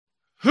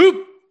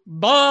Hoop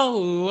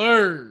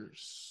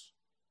ballers.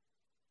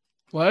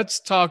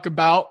 Let's talk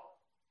about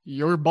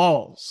your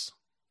balls.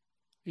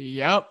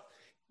 Yep,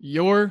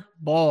 your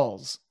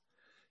balls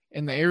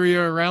and the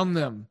area around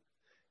them.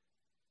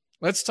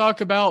 Let's talk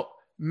about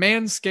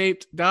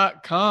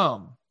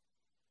manscaped.com.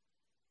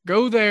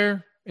 Go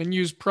there and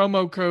use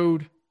promo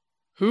code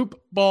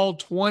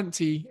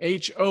HoopBall20,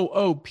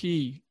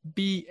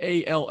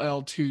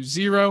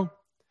 HoopBall20.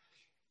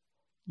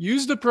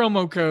 Use the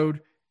promo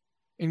code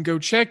and go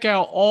check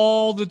out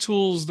all the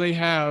tools they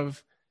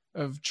have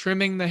of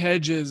trimming the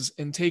hedges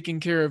and taking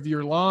care of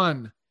your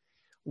lawn,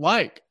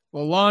 like the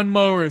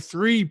Lawnmower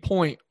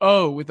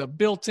 3.0 with a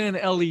built-in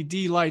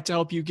LED light to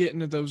help you get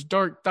into those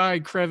dark dye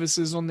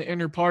crevices on the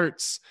inner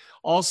parts.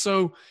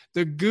 Also,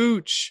 the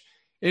Gooch.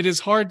 It is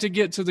hard to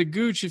get to the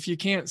Gooch if you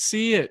can't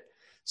see it.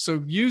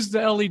 So use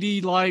the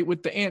LED light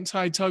with the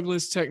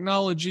anti-tugless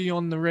technology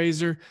on the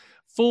razor,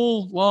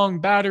 full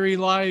long battery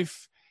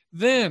life.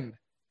 Then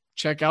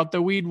check out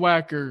the Weed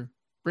Whacker.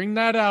 Bring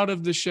that out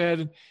of the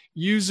shed.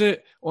 Use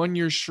it on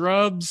your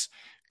shrubs.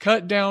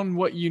 Cut down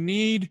what you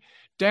need,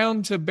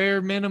 down to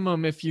bare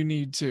minimum if you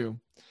need to.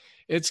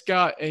 It's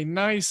got a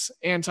nice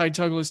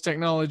anti-tugless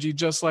technology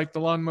just like the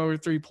Lawnmower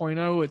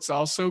 3.0. It's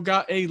also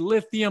got a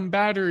lithium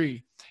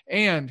battery.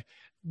 And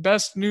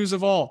best news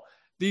of all,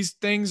 these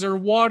things are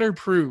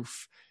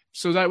waterproof.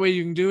 So that way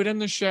you can do it in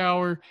the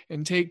shower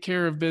and take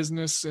care of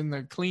business in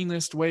the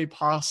cleanest way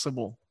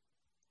possible.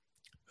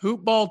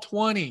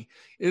 HoopBall20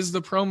 is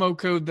the promo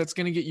code that's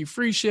going to get you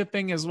free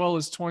shipping as well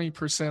as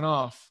 20%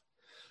 off.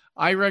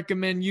 I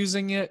recommend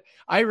using it.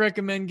 I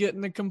recommend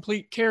getting the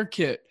complete care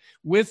kit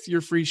with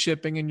your free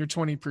shipping and your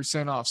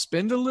 20% off.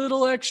 Spend a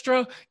little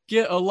extra,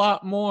 get a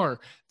lot more.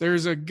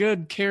 There's a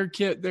good care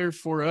kit there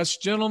for us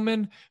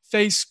gentlemen: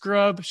 face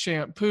scrub,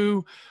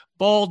 shampoo,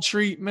 ball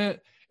treatment,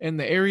 and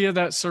the area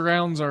that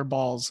surrounds our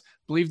balls. I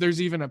believe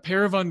there's even a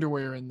pair of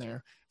underwear in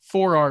there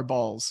for our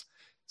balls.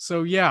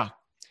 So yeah,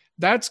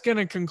 that's going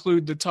to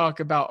conclude the talk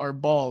about our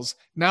balls.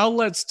 Now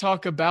let's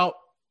talk about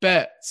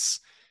bets.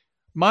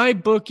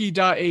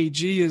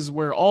 MyBookie.ag is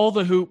where all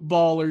the hoop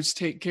ballers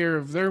take care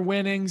of their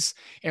winnings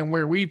and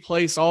where we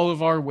place all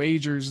of our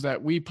wagers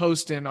that we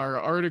post in our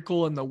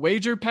article in the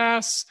Wager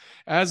Pass,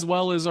 as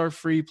well as our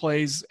free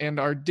plays and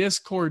our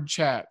Discord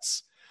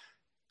chats.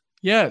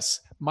 Yes,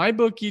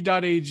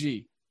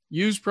 MyBookie.ag.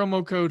 Use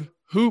promo code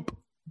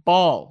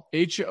HOOPBALL,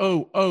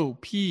 HOOPBALL.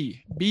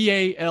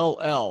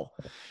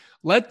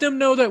 Let them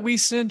know that we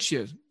sent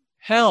you.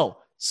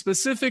 Hell,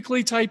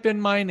 specifically type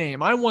in my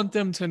name. I want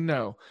them to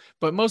know.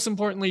 But most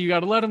importantly, you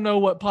got to let them know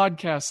what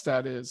podcast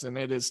that is. And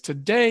it is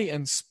Today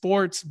in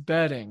Sports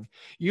Betting.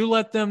 You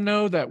let them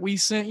know that we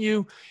sent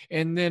you,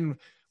 and then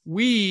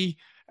we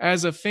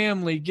as a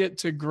family get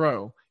to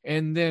grow.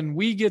 And then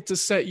we get to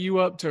set you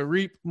up to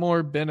reap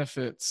more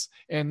benefits.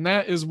 And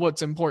that is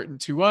what's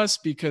important to us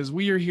because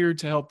we are here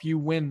to help you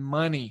win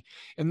money.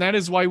 And that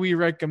is why we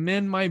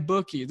recommend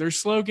MyBookie. Their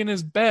slogan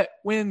is bet,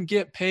 win,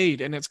 get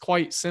paid. And it's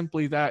quite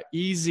simply that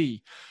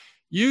easy.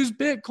 Use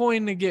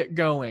Bitcoin to get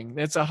going.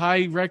 That's a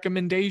high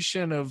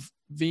recommendation of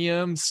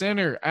VM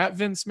Center at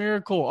Vince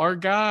Miracle, our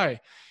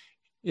guy.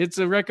 It's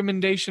a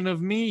recommendation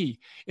of me.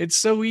 It's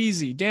so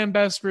easy. Dan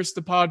Bespris,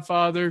 the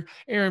Podfather,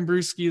 Aaron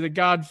Bruschi, the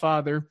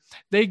Godfather,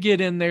 they get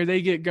in there,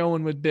 they get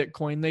going with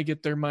Bitcoin, they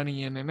get their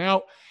money in and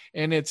out,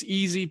 and it's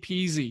easy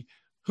peasy.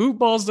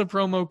 Hoopball's the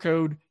promo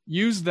code.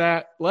 Use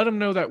that. Let them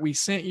know that we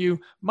sent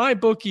you.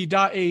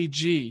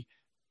 MyBookie.ag.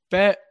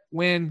 Bet,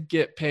 win,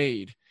 get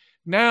paid.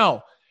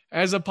 Now,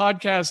 as a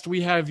podcast,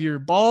 we have your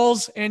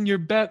balls and your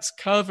bets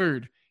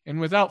covered. And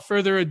without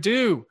further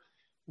ado,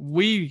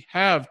 we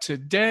have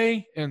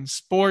Today in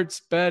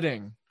Sports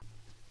Betting.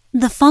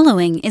 The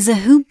following is a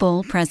Hoop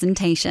Ball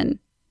presentation.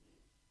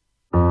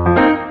 Hoop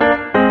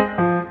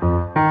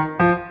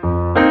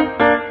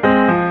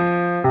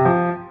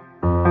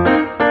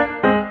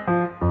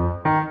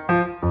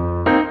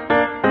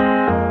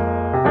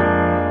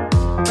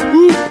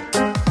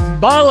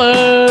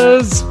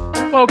Ballers!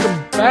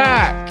 Welcome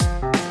back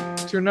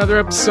to another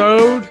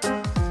episode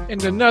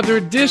and another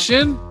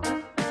edition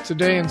of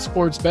Today in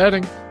Sports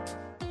Betting.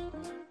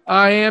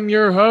 I am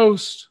your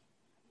host,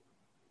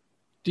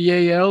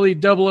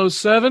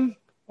 DALE007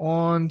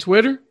 on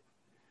Twitter,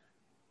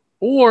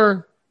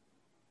 or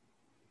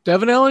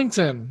Devin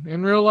Ellington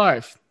in real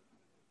life.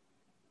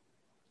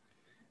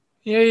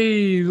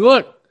 Hey,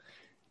 look,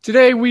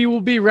 today we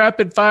will be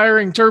rapid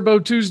firing Turbo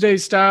Tuesday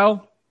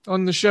style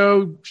on the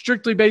show.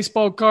 Strictly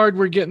baseball card.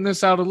 We're getting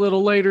this out a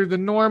little later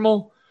than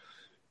normal.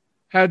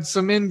 Had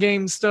some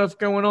in-game stuff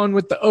going on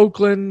with the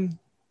Oakland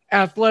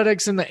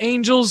Athletics and the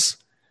Angels.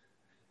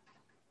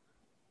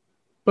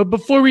 But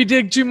before we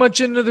dig too much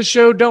into the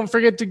show, don't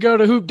forget to go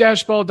to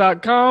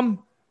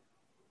hoop-ball.com.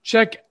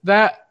 Check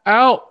that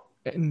out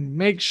and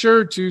make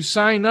sure to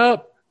sign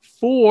up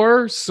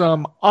for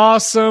some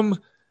awesome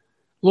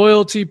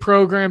loyalty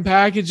program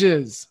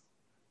packages.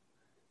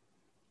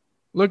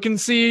 Look and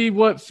see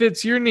what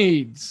fits your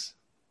needs.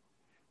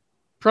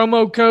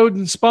 Promo code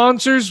and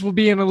sponsors will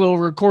be in a little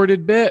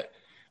recorded bit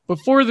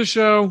before the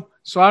show.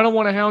 So I don't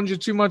want to hound you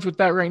too much with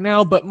that right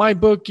now, but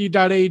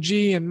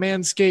mybookie.ag and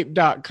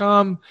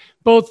manscaped.com,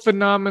 both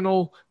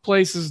phenomenal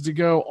places to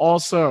go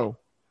also.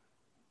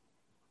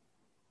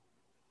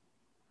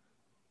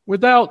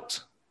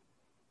 Without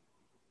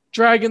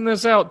dragging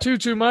this out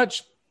too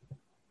much,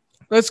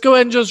 let's go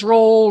ahead and just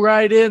roll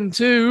right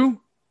into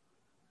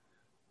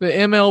the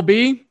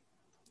MLB.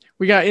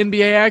 We got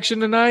NBA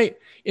action tonight.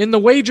 In the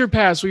wager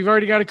pass, we've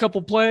already got a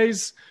couple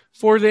plays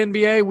for the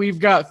NBA. We've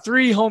got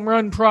 3 home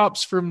run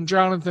props from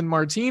Jonathan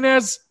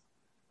Martinez.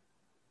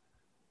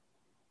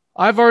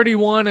 I've already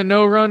won a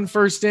no-run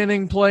first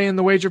inning play in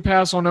the wager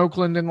pass on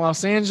Oakland and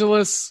Los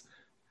Angeles.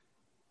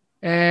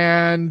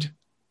 And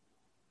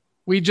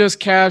we just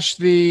cashed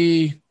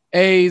the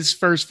A's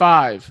first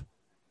 5.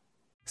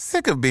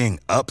 Sick of being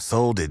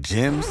upsold at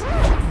gyms?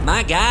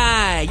 My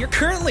guy, you're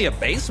currently a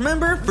base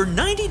member? For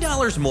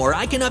 $90 more,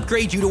 I can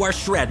upgrade you to our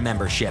Shred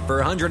membership.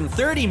 For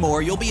 $130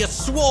 more, you'll be a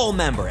Swole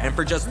member. And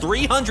for just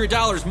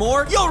 $300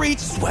 more, you'll reach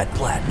Sweat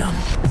Platinum.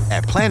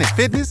 At Planet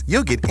Fitness,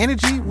 you'll get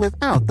energy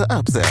without the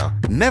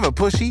upsell. Never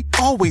pushy,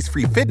 always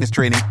free fitness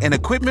training and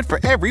equipment for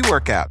every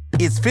workout.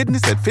 It's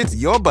fitness that fits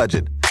your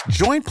budget.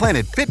 Join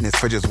Planet Fitness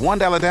for just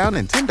 $1 down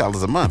and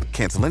 $10 a month.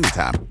 Cancel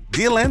anytime.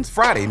 Deal ends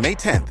Friday, May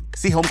 10th.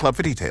 See Home Club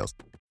for details.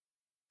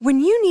 When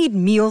you need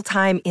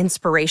mealtime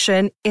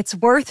inspiration, it's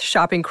worth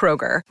shopping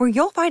Kroger, where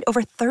you'll find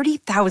over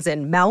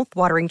 30,000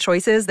 mouth-watering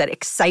choices that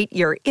excite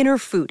your inner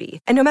foodie.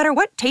 And no matter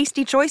what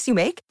tasty choice you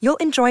make, you'll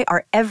enjoy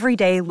our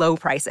everyday low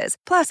prices,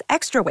 plus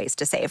extra ways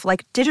to save,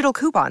 like digital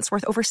coupons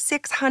worth over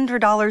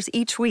 $600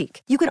 each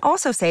week. You can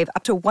also save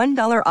up to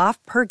 $1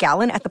 off per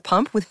gallon at the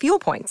pump with fuel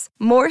points.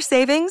 More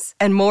savings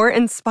and more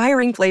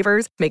inspiring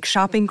flavors make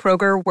shopping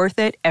Kroger worth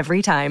it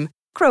every time.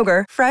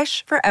 Kroger,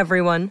 fresh for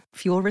everyone.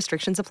 Fuel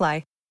restrictions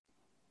apply.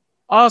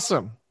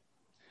 Awesome.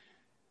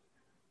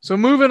 So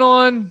moving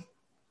on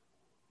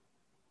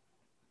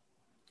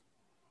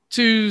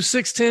to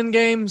 610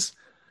 games,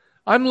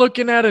 I'm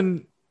looking at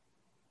an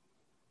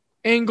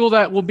angle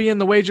that will be in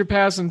the wager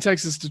pass in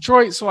Texas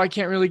Detroit, so I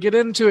can't really get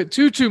into it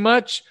too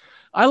much.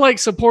 I like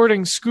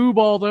supporting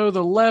Scooball, though,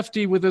 the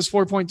lefty with his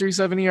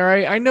 4.37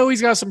 ERA. I know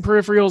he's got some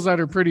peripherals that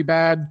are pretty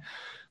bad,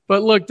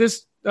 but look,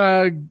 these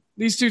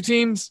two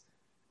teams,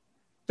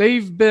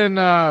 they've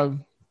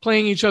been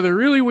playing each other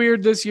really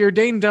weird this year.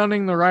 Dane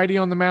Dunning, the righty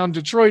on the mound.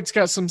 Detroit's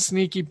got some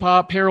sneaky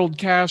pop. Harold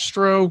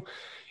Castro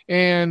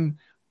and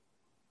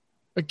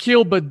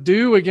Akil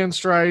Baddoo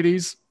against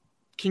righties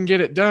can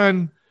get it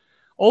done.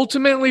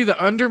 Ultimately,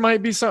 the under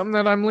might be something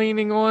that I'm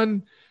leaning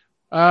on.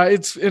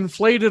 It's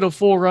inflated a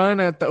full run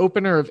at the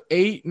opener of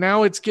 8.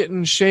 Now it's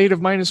getting shade of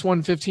minus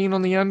 115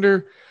 on the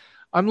under.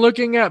 I'm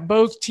looking at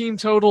both team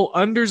total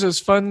unders as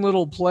fun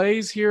little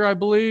plays here, I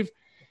believe.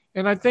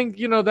 And I think,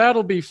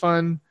 that'll be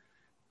fun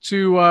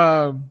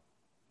to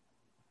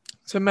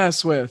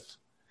mess with.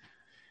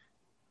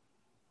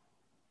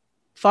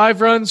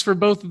 5 runs for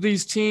both of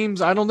these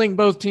teams. I don't think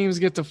both teams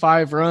get to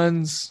 5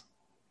 runs.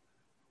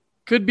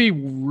 Could be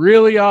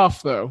really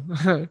off, though.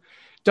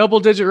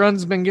 Double-digit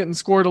runs have been getting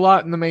scored a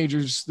lot in the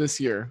majors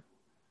this year.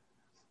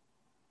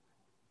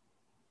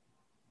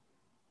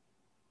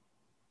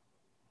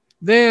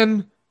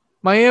 Then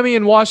Miami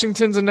and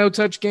Washington's a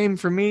no-touch game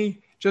for me.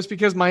 Just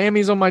because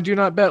Miami's on my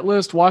do-not-bet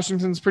list,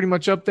 Washington's pretty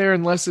much up there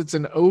unless it's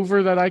an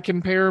over that I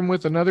can pair them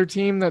with another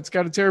team that's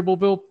got a terrible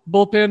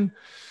bullpen.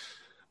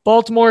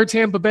 Baltimore,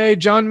 Tampa Bay,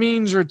 John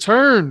Means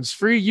returns.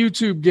 Free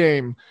YouTube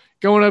game.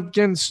 Going up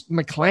against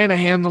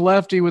McClanahan, the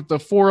lefty, with the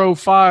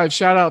 405.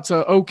 Shout out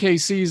to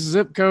OKC's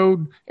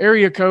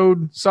area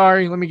code.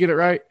 Sorry, let me get it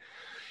right.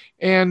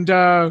 And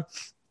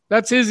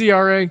that's his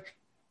ERA.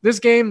 This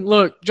game,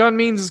 look, John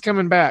Means is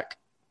coming back.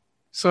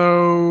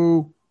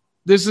 So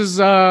this is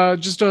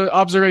just an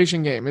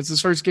observation game. It's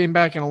his first game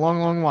back in a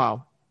long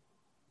while.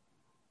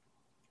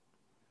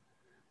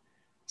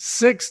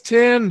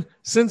 6-10,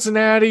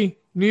 Cincinnati,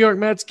 New York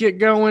Mets get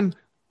going.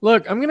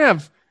 Look, I'm going to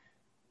have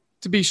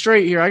to be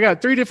straight here. I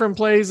got 3 different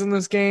plays in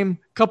this game.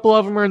 A couple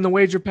of them are in the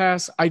wager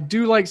pass. I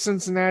do like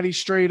Cincinnati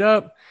straight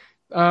up.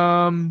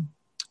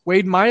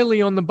 Wade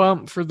Miley on the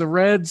bump for the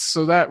Reds,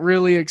 so that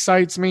really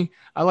excites me.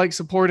 I like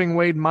supporting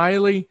Wade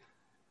Miley.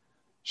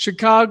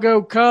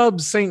 Chicago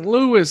Cubs, St.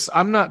 Louis.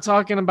 I'm not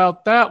talking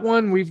about that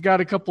one. We've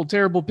got a couple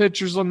terrible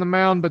pitchers on the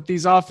mound, but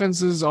these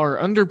offenses are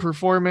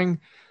underperforming.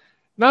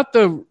 Not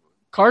the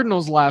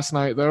Cardinals last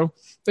night, though.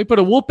 They put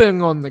a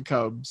whooping on the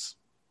Cubs.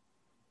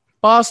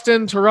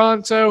 Boston,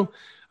 Toronto.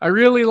 I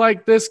really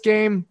like this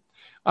game.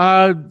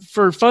 For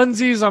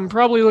funsies, I'm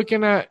probably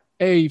looking at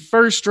a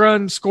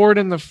run scored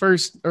in the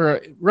first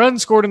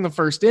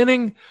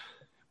inning.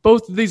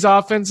 Both of these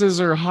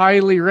offenses are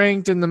highly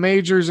ranked in the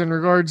majors in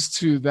regards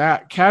to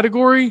that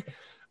category.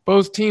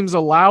 Both teams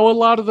allow a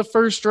lot of the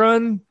first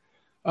inning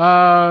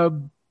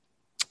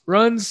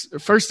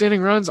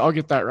runs. I'll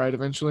get that right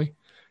eventually.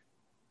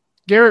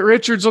 Garrett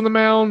Richards on the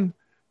mound.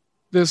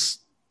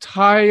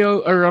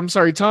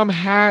 Tom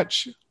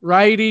Hatch,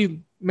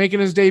 righty, making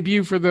his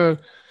debut for the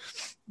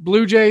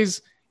Blue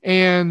Jays.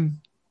 And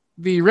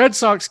the Red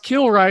Sox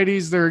kill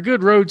righties. They're a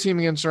good road team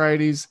against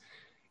righties.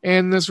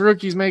 And this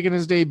rookie's making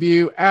his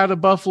debut at a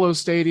Buffalo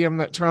stadium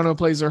that Toronto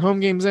plays their home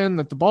games in,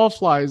 that the ball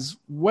flies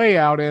way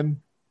out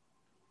in.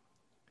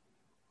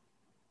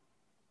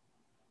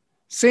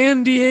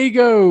 San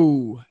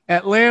Diego,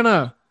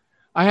 Atlanta.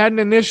 I had an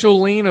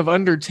initial lean of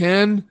under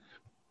 10.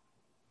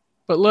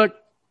 But look,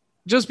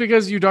 just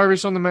because Yu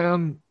Darvish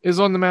is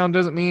on the mound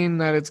doesn't mean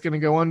that it's going to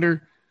go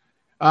under.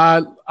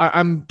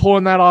 I'm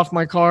pulling that off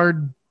my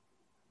card.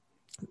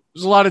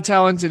 There's a lot of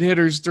talented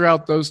hitters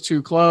throughout those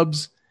two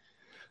clubs.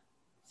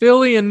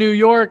 Philly and New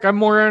York, I'm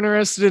more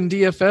interested in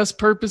DFS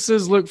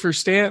purposes. Look for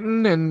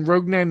Stanton and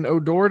Rougned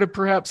Odor to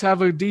perhaps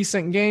have a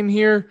decent game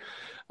here.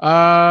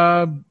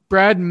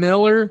 Brad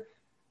Miller,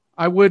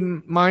 I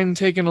wouldn't mind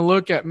taking a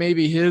look at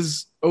maybe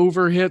his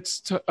over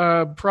hits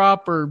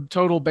prop or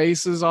total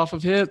bases off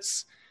of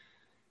hits.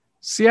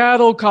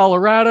 Seattle,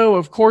 Colorado,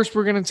 of course,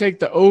 we're going to take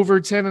the over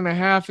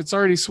 10.5. It's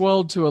already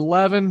swelled to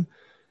 11.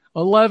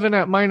 11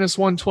 at minus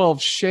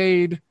 112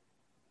 shade.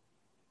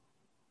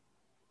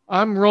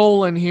 I'm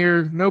rolling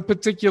here, no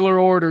particular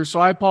order, so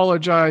I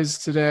apologize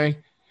today.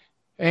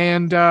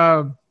 And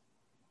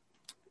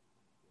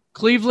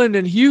Cleveland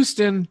and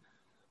Houston,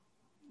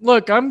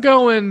 look, I'm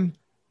going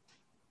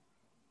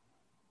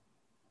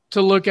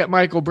to look at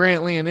Michael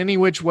Brantley in any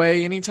which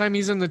way, anytime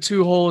he's in the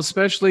 2-hole,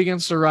 especially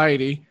against a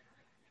righty.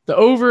 The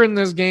over in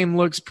this game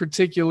looks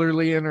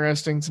particularly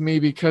interesting to me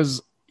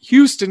because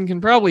Houston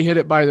can probably hit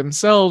it by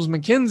themselves.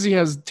 McKenzie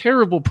has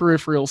terrible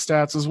peripheral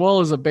stats as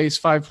well as a base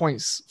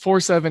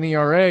 5.47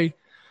 ERA.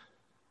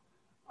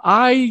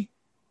 I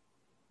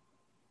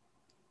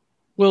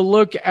will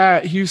look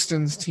at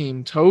Houston's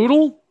team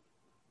total.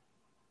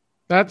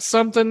 That's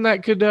something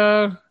that could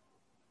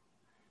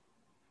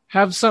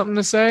have something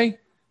to say.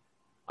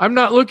 I'm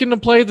not looking to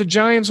play the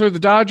Giants or the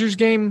Dodgers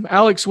game.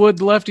 Alex Wood,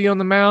 the lefty on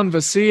the mound.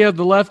 Vesia,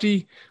 the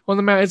lefty on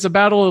the mound. It's a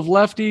battle of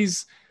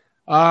lefties.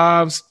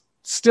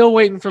 Still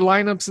waiting for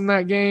lineups in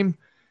that game.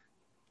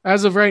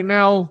 As of right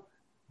now,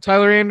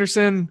 Tyler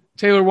Anderson,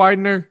 Taylor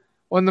Widener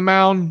on the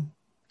mound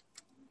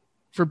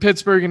for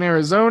Pittsburgh and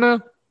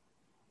Arizona.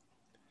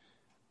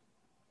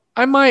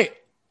 I might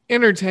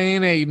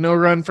entertain a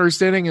no-run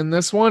first inning in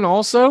this one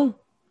also.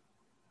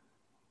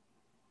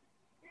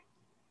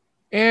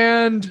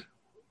 And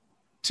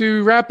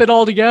to wrap it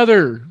all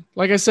together,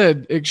 like I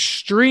said,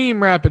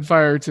 extreme rapid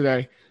fire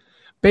today.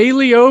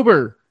 Bailey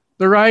Ober,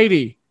 the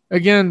righty,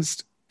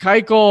 against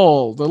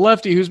Keuchel, the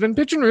lefty, who's been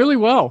pitching really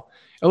well.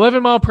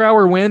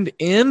 11-mile-per-hour wind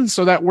in,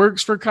 so that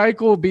works for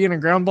Keuchel, being a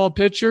ground ball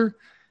pitcher.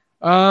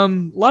 A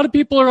lot of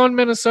people are on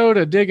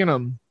Minnesota digging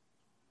them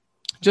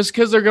just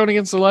because they're going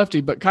against the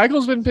lefty, but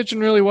Keuchel's been pitching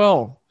really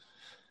well.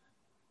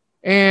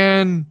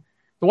 And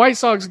the White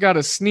Sox got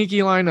a sneaky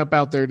lineup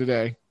out there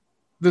today.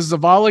 The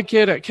Zavala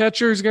kid at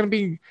catcher is going to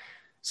be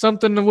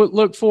something to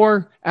look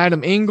for.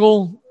 Adam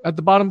Engel at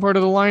the bottom part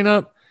of the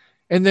lineup.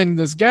 And then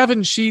this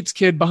Gavin Sheets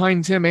kid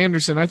behind Tim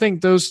Anderson. I think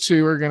those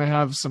two are going to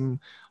have some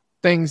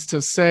things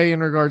to say in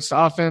regards to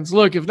offense.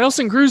 Look, if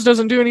Nelson Cruz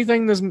doesn't do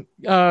anything, this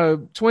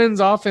Twins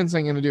offense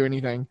ain't going to do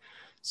anything.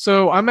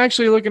 So I'm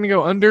actually looking to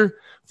go under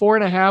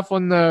 4.5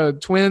 on the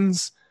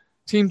Twins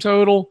team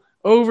total,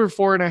 over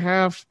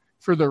 4.5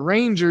 for the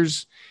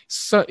Rangers.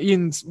 So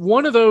in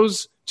one of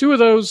those, two of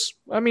those,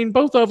 I mean,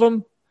 both of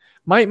them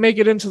might make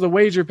it into the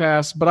wager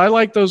pass, but I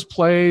like those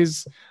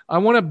plays. I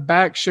want to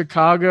back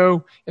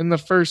Chicago in the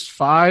first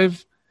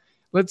 5.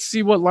 Let's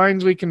see what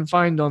lines we can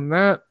find on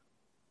that.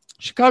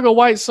 Chicago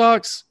White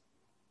Sox,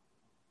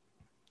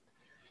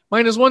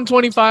 minus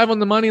 125 on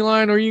the money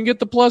line, or you can get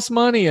the plus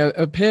money,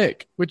 a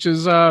pick, which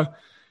is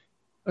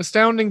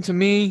astounding to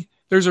me.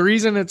 There's a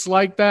reason it's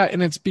like that,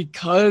 and it's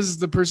because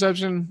the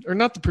perception, or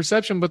not the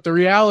perception, but the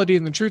reality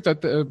and the truth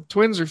that the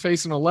Twins are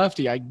facing a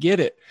lefty. I get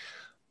it.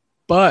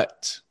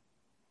 But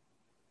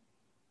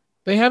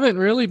they haven't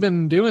really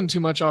been doing too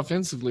much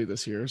offensively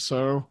this year,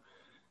 so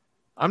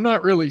I'm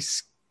not really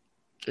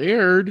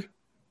scared.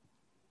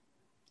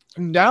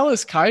 And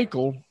Dallas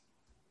Keuchel, I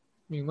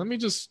mean, let me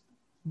just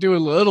do a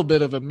little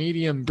bit of a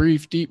medium,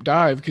 brief, deep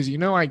dive because you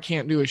know I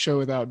can't do a show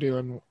without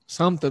doing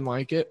something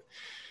like it.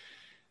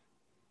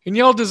 And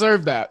y'all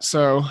deserve that.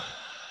 So,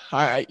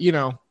 I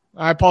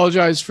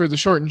apologize for the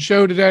shortened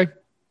show today.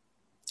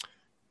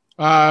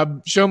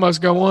 Show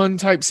must go on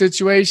type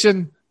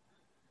situation.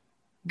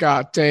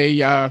 Got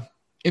a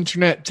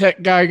internet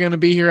tech guy going to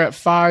be here at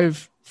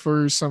 5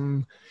 for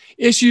some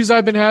issues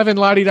I've been having.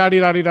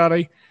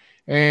 La-di-da-di-da-di-da-di.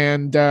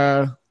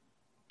 And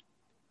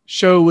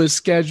show was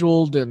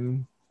scheduled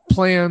and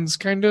plans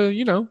kind of,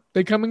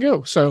 they come and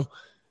go. So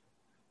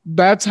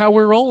that's how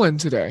we're rolling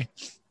today.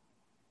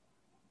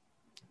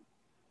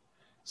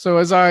 So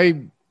as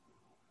I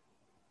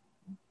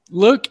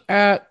look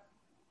at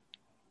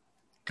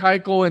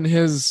Keuchel and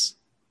his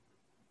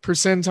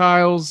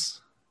percentiles,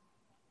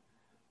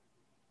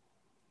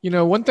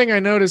 one thing I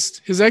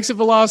noticed, his exit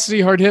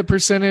velocity, hard hit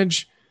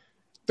percentage,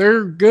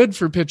 they're good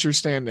for pitcher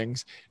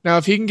standings. Now,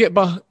 if he can get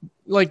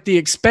the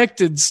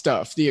expected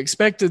stuff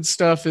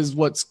is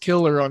what's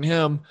killer on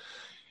him.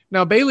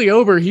 Now, Bailey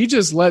Ober, he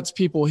just lets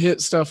people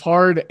hit stuff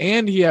hard,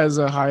 and he has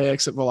a high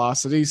exit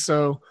velocity.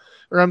 So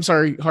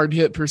hard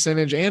hit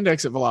percentage and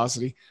exit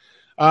velocity.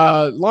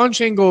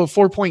 Launch angle of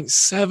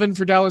 4.7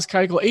 for Dallas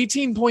Keuchel,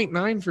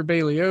 18.9 for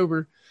Bailey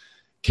Ober.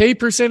 K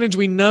percentage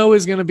we know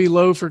is going to be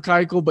low for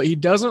Keuchel, but he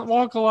doesn't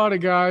walk a lot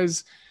of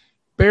guys.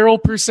 Barrel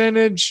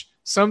percentage,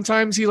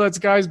 sometimes he lets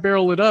guys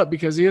barrel it up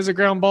because he is a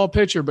ground ball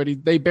pitcher, but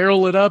they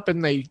barrel it up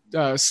and they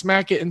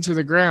smack it into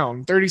the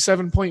ground.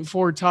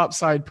 37.4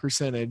 topside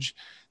percentage.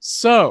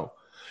 So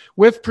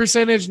whiff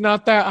percentage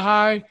not that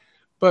high,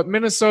 but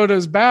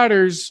Minnesota's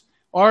batters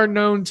are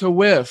known to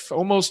whiff.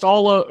 Almost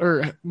all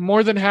or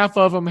more than half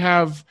of them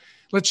have,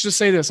 let's just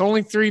say this,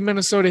 only 3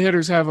 Minnesota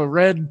hitters have a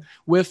red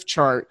whiff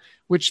chart,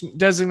 which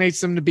designates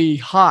them to be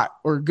hot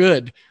or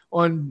good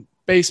on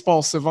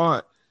Baseball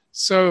Savant.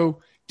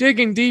 So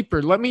digging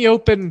deeper, let me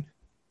open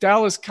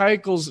Dallas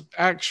Keuchel's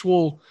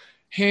actual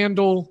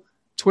handle,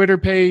 Twitter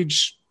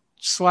page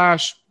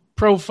 /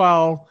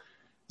 profile,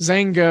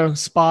 Zanga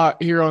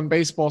spot here on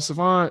Baseball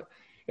Savant.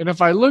 And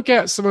if I look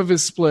at some of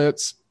his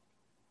splits,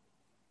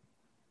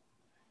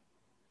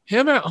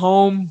 him at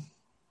home,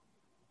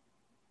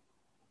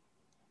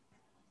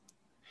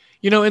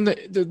 in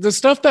the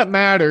stuff that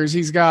matters,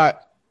 he's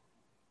got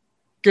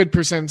good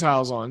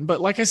percentiles on.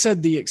 But like I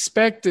said, the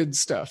expected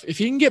stuff, if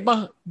he can get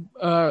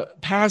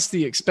past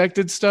the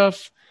expected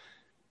stuff,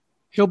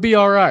 he'll be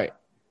all right.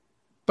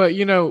 But,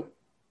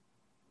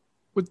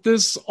 with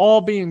this all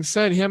being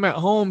said, him at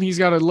home, he's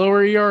got a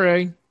lower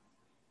ERA.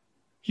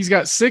 He's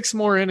got 6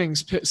 more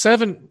innings pitched,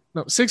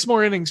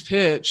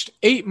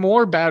 8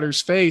 more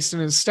batters faced,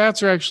 and his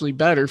stats are actually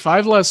better.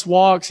 5 less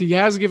walks. He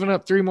has given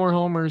up 3 more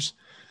homers,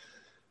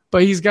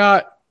 but he's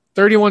got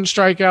 31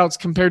 strikeouts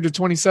compared to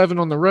 27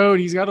 on the road.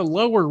 He's got a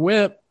lower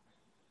whip.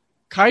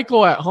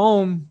 Keuchel at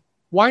home,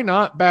 why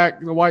not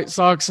back the White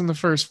Sox in the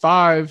first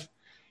 5?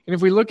 And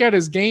if we look at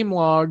his game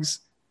logs,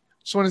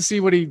 just want to see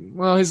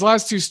his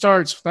last 2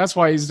 starts, that's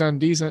why he's done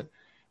decent.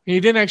 He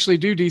didn't actually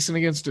do decent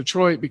against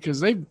Detroit because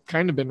they've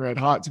kind of been red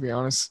hot, to be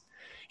honest.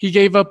 He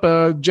gave up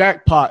a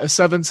jackpot, a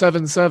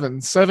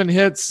 7-7-7, 7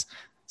 hits,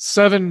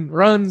 7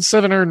 runs,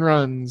 7 earned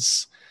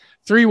runs,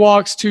 3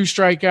 walks, 2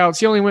 strikeouts.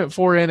 He only went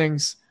 4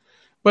 innings.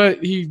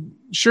 But he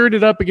shored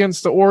it up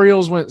against the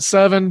Orioles, went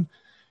 7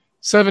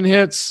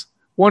 hits,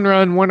 1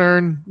 run, 1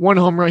 earned, 1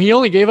 home run. He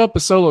only gave up a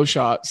solo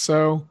shot.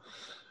 So,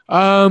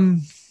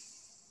 and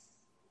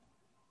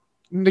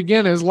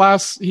again,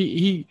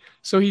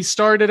 he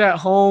started at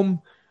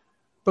home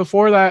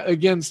before that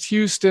against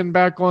Houston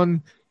back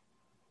on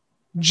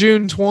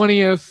June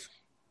 20th.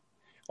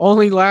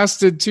 Only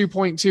lasted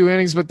 2.2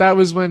 innings, but that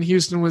was when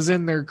Houston was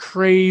in their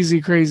crazy,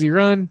 crazy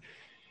run.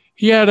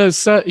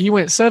 He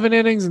went 7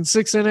 innings and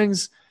 6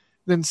 innings,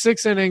 then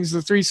 6 innings,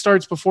 the 3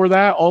 starts before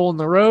that, all on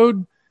the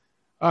road.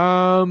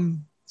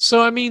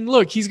 So,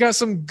 look, he's got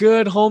some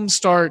good home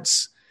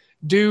starts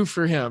due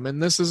for him,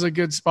 and this is a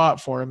good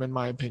spot for him, in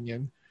my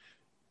opinion.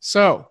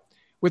 So,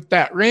 with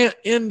that rant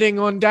ending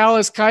on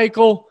Dallas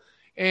Keuchel,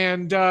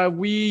 and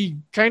we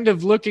kind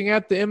of looking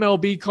at the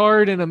MLB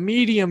card in a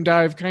medium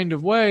dive kind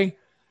of way,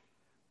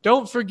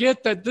 don't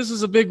forget that this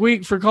is a big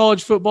week for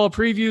college football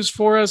previews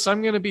for us.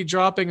 I'm going to be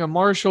dropping a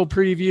Marshall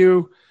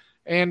preview,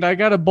 and I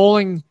got I'll have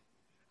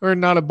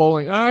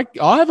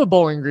a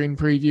Bowling Green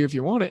preview if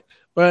you want it,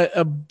 but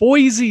a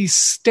Boise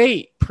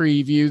State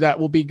preview that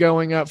will be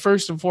going up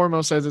first and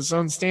foremost as its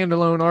own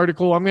standalone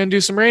article. I'm going to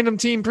do some random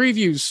team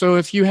previews. So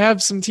if you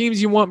have some teams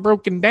you want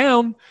broken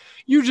down,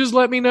 you just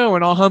let me know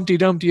and I'll Humpty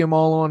Dumpty them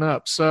all on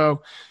up.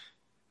 So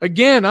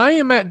again, I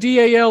am at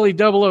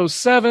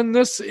DALE007.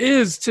 This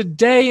is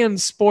Today in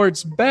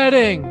Sports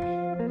Betting,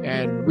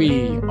 and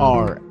we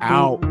are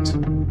out.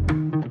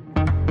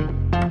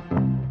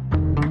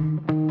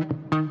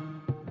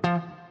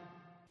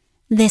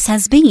 This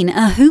has been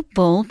a Hoop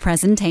Ball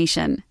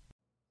presentation.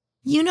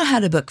 You know how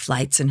to book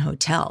flights and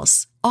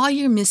hotels. All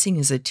you're missing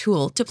is a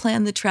tool to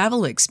plan the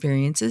travel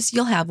experiences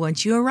you'll have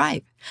once you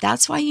arrive.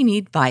 That's why you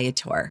need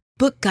Viator.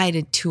 Book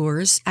guided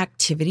tours,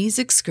 activities,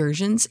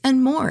 excursions,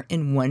 and more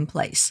in one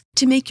place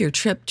to make your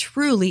trip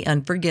truly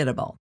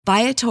unforgettable.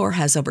 Viator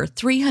has over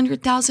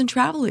 300,000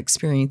 travel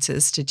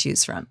experiences to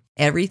choose from.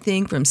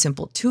 Everything from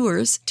simple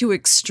tours to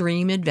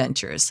extreme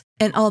adventures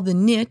and all the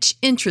niche,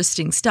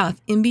 interesting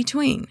stuff in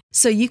between.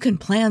 So you can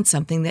plan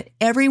something that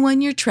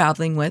everyone you're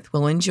traveling with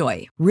will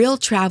enjoy. Real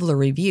traveler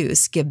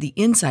reviews give the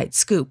inside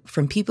scoop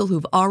from people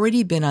who've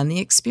already been on the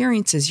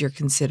experiences you're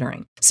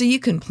considering. So you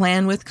can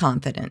plan with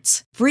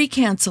confidence. Free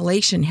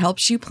cancellation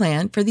helps you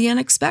plan for the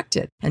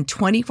unexpected. And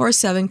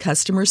 24/7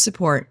 customer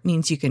support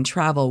means you can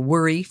travel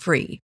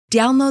worry-free.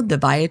 Download the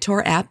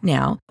Viator app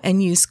now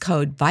and use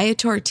code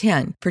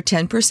Viator10 for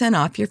 10%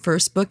 off your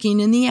first booking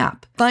in the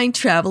app. Find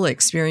travel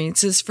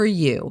experiences for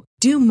you.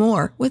 Do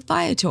more with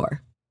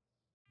Viator.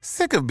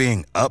 Sick of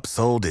being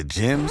upsold at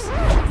gyms?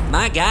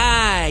 My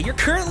guy, you're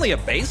currently a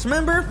base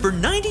member. For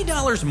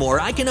 $90 more,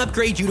 I can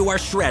upgrade you to our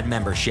Shred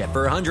membership.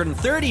 For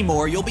 $130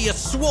 more, you'll be a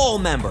Swole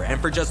member.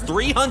 And for just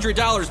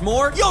 $300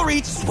 more, you'll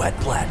reach Sweat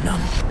Platinum.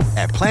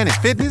 At Planet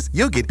Fitness,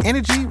 you'll get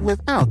energy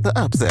without the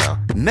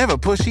upsell. Never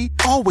pushy,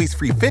 always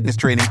free fitness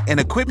training and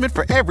equipment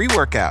for every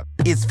workout.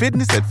 It's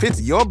fitness that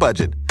fits your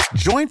budget.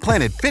 Join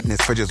Planet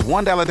Fitness for just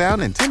 $1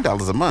 down and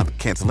 $10 a month.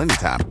 Cancel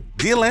anytime.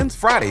 Deal ends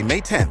Friday,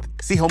 May 10th.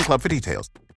 See Home Club for details.